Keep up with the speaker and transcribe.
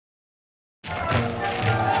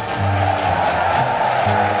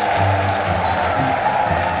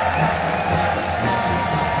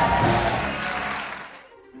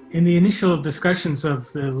In the initial discussions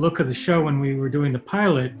of the look of the show when we were doing the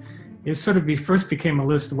pilot, it sort of first became a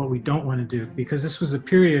list of what we don't want to do, because this was a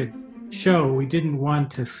period show. We didn't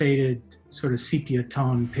want a faded sort of sepia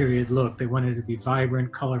tone period look. They wanted it to be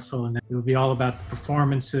vibrant, colorful, and it would be all about the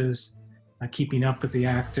performances, keeping up with the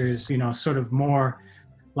actors, you know, sort of more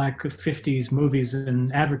like 50s movies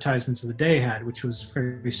and advertisements of the day had, which was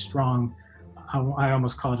very strong. I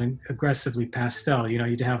almost call it an aggressively pastel. You know,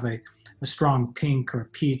 you'd have a strong pink or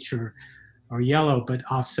peach or yellow, but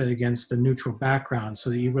offset against the neutral background so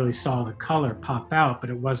that you really saw the color pop out, but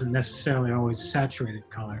it wasn't necessarily always saturated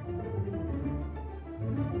color.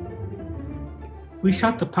 We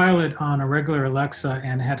shot the pilot on a regular Alexa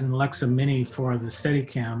and had an Alexa Mini for the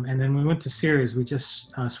Steadicam. And then we went to series. We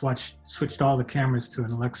just switched all the cameras to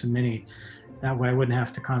an Alexa Mini. That way I wouldn't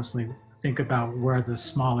have to constantly think about where the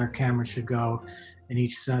smaller camera should go in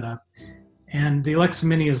each setup. And the Alexa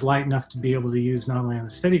Mini is light enough to be able to use not only on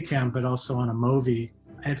the Steadicam, but also on a Movi.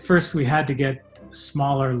 At first, we had to get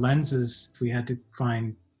smaller lenses. We had to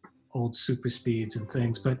find old super speeds and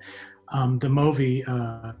things, but the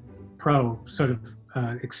Movi Pro sort of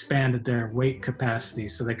expanded their weight capacity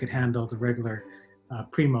so they could handle the regular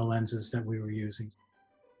Primo lenses that we were using.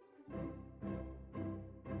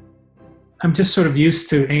 I'm just sort of used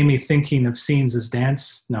to Amy thinking of scenes as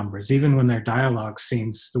dance numbers, even when they're dialogue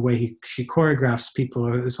scenes. The way she choreographs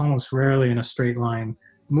people is almost rarely in a straight line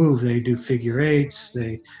move. They do figure eights,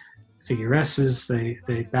 they figure S's, they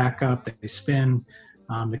back up, they spin,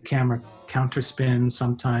 the camera counter spins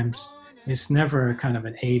sometimes. It's never a kind of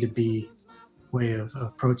an A to B way of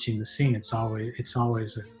approaching the scene. It's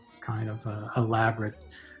always a kind of elaborate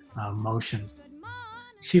motion.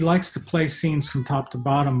 She likes to play scenes from top to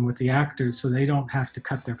bottom with the actors so they don't have to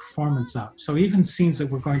cut their performance up. So even scenes that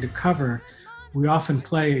we're going to cover, we often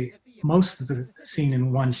play most of the scene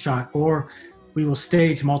in one shot, or we will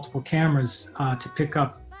stage multiple cameras to pick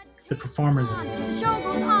up the performers. The show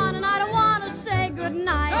goes on and I don't want to say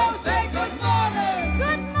goodnight. Don't say good morning.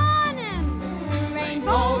 Good morning.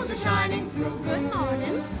 Rainbows are shining through. Good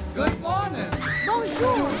morning. Good morning.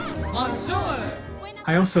 Bonjour. Bonjour.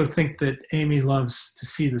 I also think that Amy loves to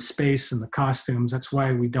see the space and the costumes. That's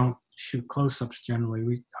why we don't shoot close-ups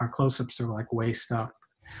generally. Our close-ups are like waist up.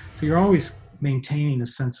 So you're always maintaining a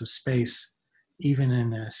sense of space, even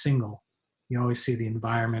in a single. You always see the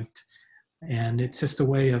environment. And it's just a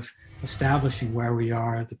way of establishing where we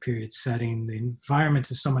are, the period setting. The environment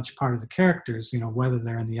is so much part of the characters, you know, whether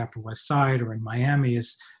they're in the Upper West Side or in Miami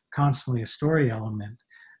is constantly a story element.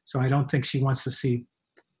 So I don't think she wants to see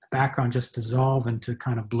background just dissolve into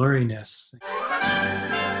kind of blurriness.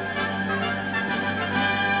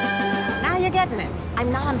 Now you're getting it.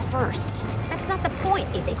 I'm not on first. That's not the point.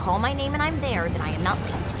 If they call my name and I'm there, then I am not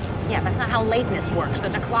late. Yeah, that's not how lateness works.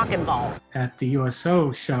 There's a clock involved. At the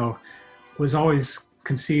USO show was always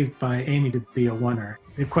conceived by Amy to be a oneer.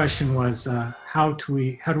 The question was, how do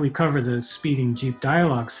we cover the speeding Jeep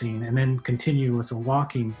dialogue scene and then continue with a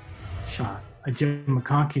walking shot? Jim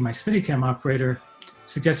McConkey, my Steadicam operator,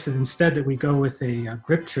 suggested instead that we go with a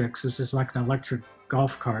grip tricks, which is like an electric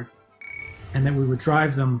golf cart, and that we would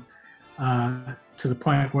drive them to the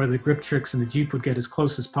point where the grip tricks and the Jeep would get as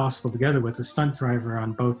close as possible together with the stunt driver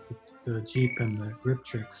on both the Jeep and the grip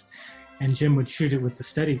tricks. And Jim would shoot it with the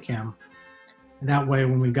Steadicam. And that way,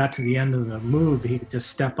 when we got to the end of the move, he could just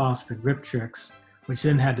step off the grip tricks, which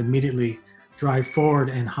then had to immediately drive forward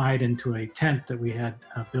and hide into a tent that we had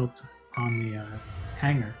built on the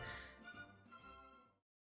hangar.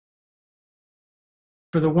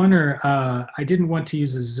 For the oneer, I didn't want to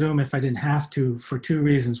use a zoom if I didn't have to for two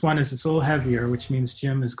reasons. One is it's a little heavier, which means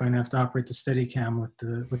Jim is going to have to operate the Steadicam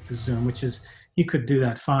with the zoom, which is, he could do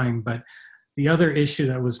that fine. But the other issue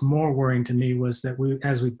that was more worrying to me was that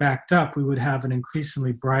as we backed up, we would have an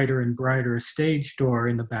increasingly brighter and brighter stage door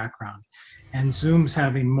in the background. And zooms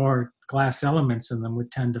having more glass elements in them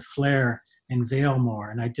would tend to flare and veil more.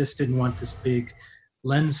 And I just didn't want this big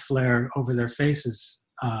lens flare over their faces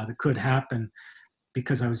that could happen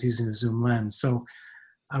because I was using a zoom lens. So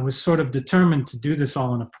I was sort of determined to do this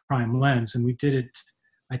all on a prime lens, and we did it,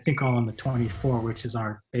 I think, all on the 24, which is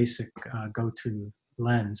our basic go-to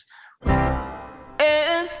lens.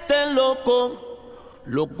 Este loco,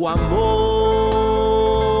 loco amor.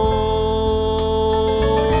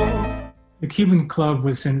 The Cuban Club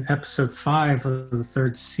was in episode 5 of the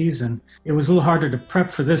 3rd season. It was a little harder to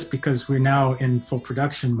prep for this because we're now in full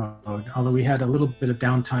production mode, although we had a little bit of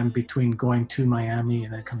downtime between going to Miami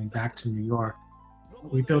and then coming back to New York.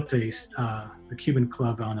 We built the Cuban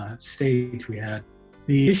Club on a stage we had.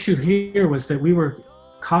 The issue here was that we were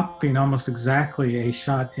copying almost exactly a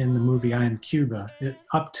shot in the movie I Am Cuba,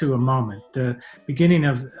 up to a moment. The beginning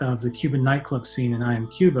of the Cuban nightclub scene in I Am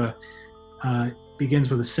Cuba begins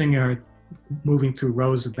with a singer moving through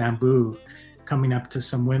rows of bamboo, coming up to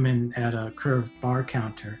some women at a curved bar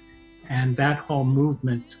counter. And that whole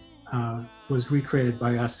movement was recreated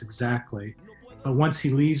by us exactly. But once he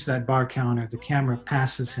leaves that bar counter, the camera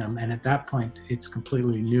passes him, and at that point, it's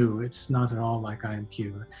completely new. It's not at all like I Am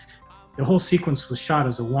Cuba. The whole sequence was shot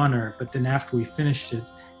as a oneer, but then after we finished it,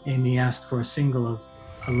 Amy asked for a single of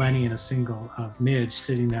Lenny and a single of Midge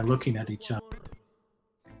sitting there looking at each other.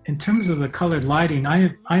 In terms of the colored lighting,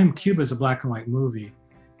 I Am Cuba is a black and white movie.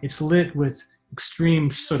 It's lit with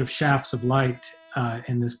extreme sort of shafts of light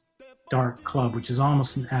in this dark club, which is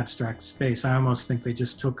almost an abstract space. I almost think they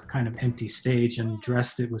just took a kind of empty stage and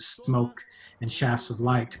dressed it with smoke and shafts of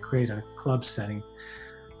light to create a club setting.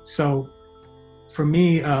 So for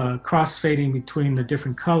me, crossfading between the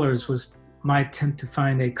different colors was my attempt to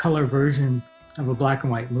find a color version of a black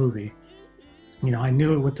and white movie. You know, I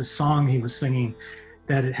knew with the song he was singing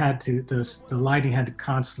that it had to, the lighting had to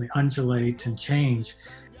constantly undulate and change.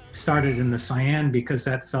 Started in the cyan because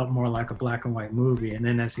that felt more like a black and white movie. And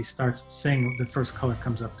then as he starts to sing, the first color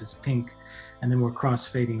comes up as pink. And then we're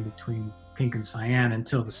crossfading between pink and cyan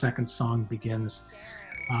until the second song begins,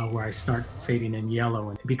 where I start fading in yellow.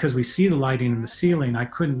 And because we see the lighting in the ceiling, I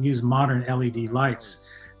couldn't use modern LED lights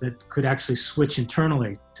that could actually switch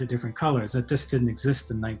internally to different colors. That just didn't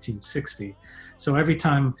exist in 1960. So every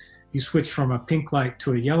time you switch from a pink light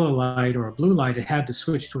to a yellow light or a blue light, it had to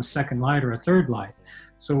switch to a second light or a third light.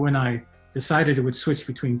 So when I decided it would switch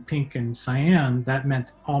between pink and cyan, that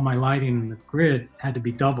meant all my lighting in the grid had to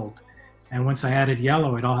be doubled. And once I added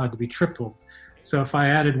yellow, it all had to be tripled. So if I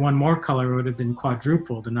added one more color, it would have been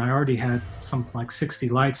quadrupled. And I already had something like 60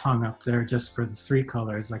 lights hung up there just for the three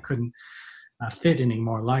colors. I couldn't fit any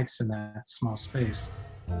more lights in that small space.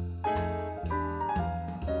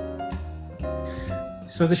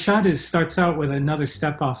 So the shot starts out with another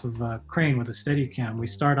step off of a crane with a Steadicam. We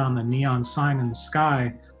start on the neon sign in the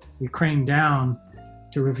sky. We crane down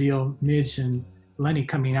to reveal Midge and Lenny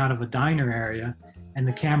coming out of a diner area, and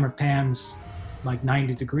the camera pans like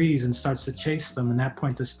 90 degrees and starts to chase them. And at that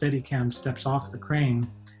point, the Steadicam steps off the crane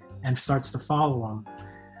and starts to follow them.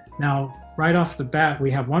 Now, right off the bat,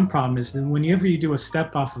 we have one problem is that whenever you do a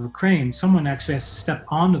step off of a crane, someone actually has to step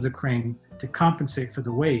onto the crane to compensate for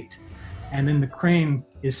the weight. And then the crane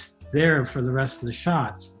is there for the rest of the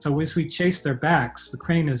shots. So as we chase their backs, the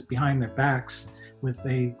crane is behind their backs with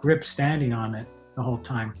a grip standing on it the whole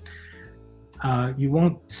time. You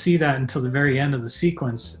won't see that until the very end of the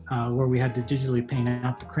sequence where we had to digitally paint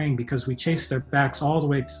out the crane, because we chase their backs all the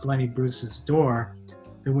way to Lenny Bruce's door.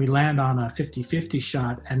 Then we land on a 50-50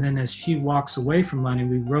 shot, and then as she walks away from Lenny,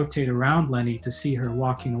 we rotate around Lenny to see her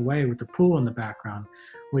walking away with the pool in the background,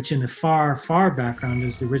 which in the far, far background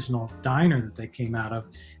is the original diner that they came out of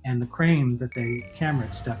and the crane that the camera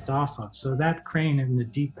had stepped off of. So that crane in the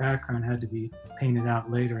deep background had to be painted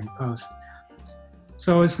out later in post.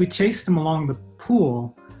 So as we chase them along the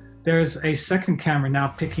pool, there's a second camera now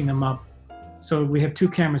picking them up. So we have two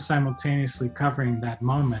cameras simultaneously covering that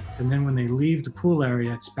moment. And then when they leave the pool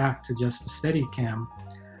area, it's back to just the Steadicam.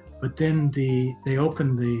 But then they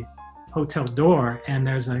open the hotel door and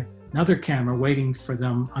there's another camera waiting for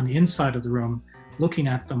them on the inside of the room, looking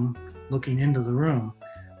at them, looking into the room.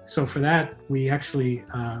 So for that, we actually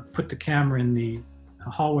put the camera in the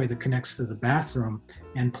hallway that connects to the bathroom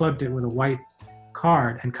and plugged it with a white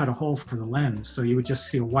card and cut a hole for the lens. So you would just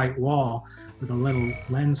see a white wall with a little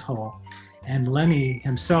lens hole. And Lenny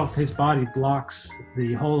himself, his body blocks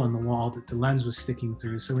the hole in the wall that the lens was sticking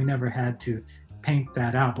through. So we never had to paint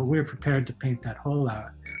that out, but we were prepared to paint that hole out.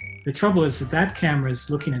 The trouble is that camera is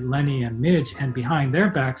looking at Lenny and Midge, and behind their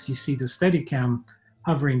backs, you see the Steadicam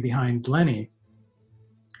hovering behind Lenny.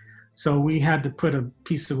 So we had to put a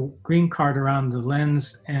piece of green card around the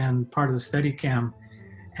lens and part of the Steadicam,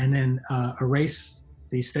 and then erase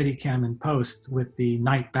the Steadicam in post with the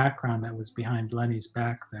night background that was behind Lenny's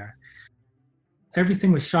back there.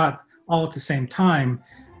 Everything was shot all at the same time,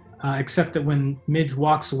 except that when Midge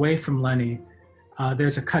walks away from Lenny,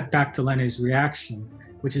 there's a cut back to Lenny's reaction,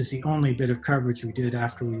 which is the only bit of coverage we did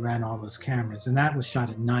after we ran all those cameras. And that was shot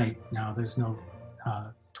at night. Now there's no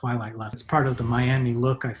twilight left. It's part of the Miami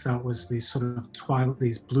look, I felt, was these sort of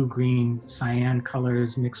these blue-green cyan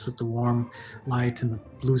colors mixed with the warm light and the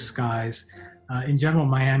blue skies. In general,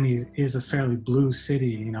 Miami is a fairly blue city.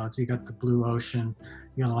 You know, you got the blue ocean,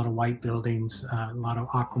 you got a lot of white buildings, a lot of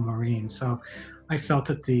aquamarine. So I felt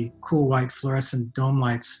that the cool white fluorescent dome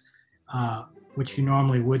lights which you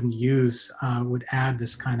normally wouldn't use, would add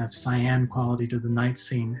this kind of cyan quality to the night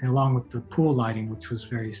scene, along with the pool lighting, which was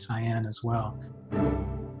very cyan as well.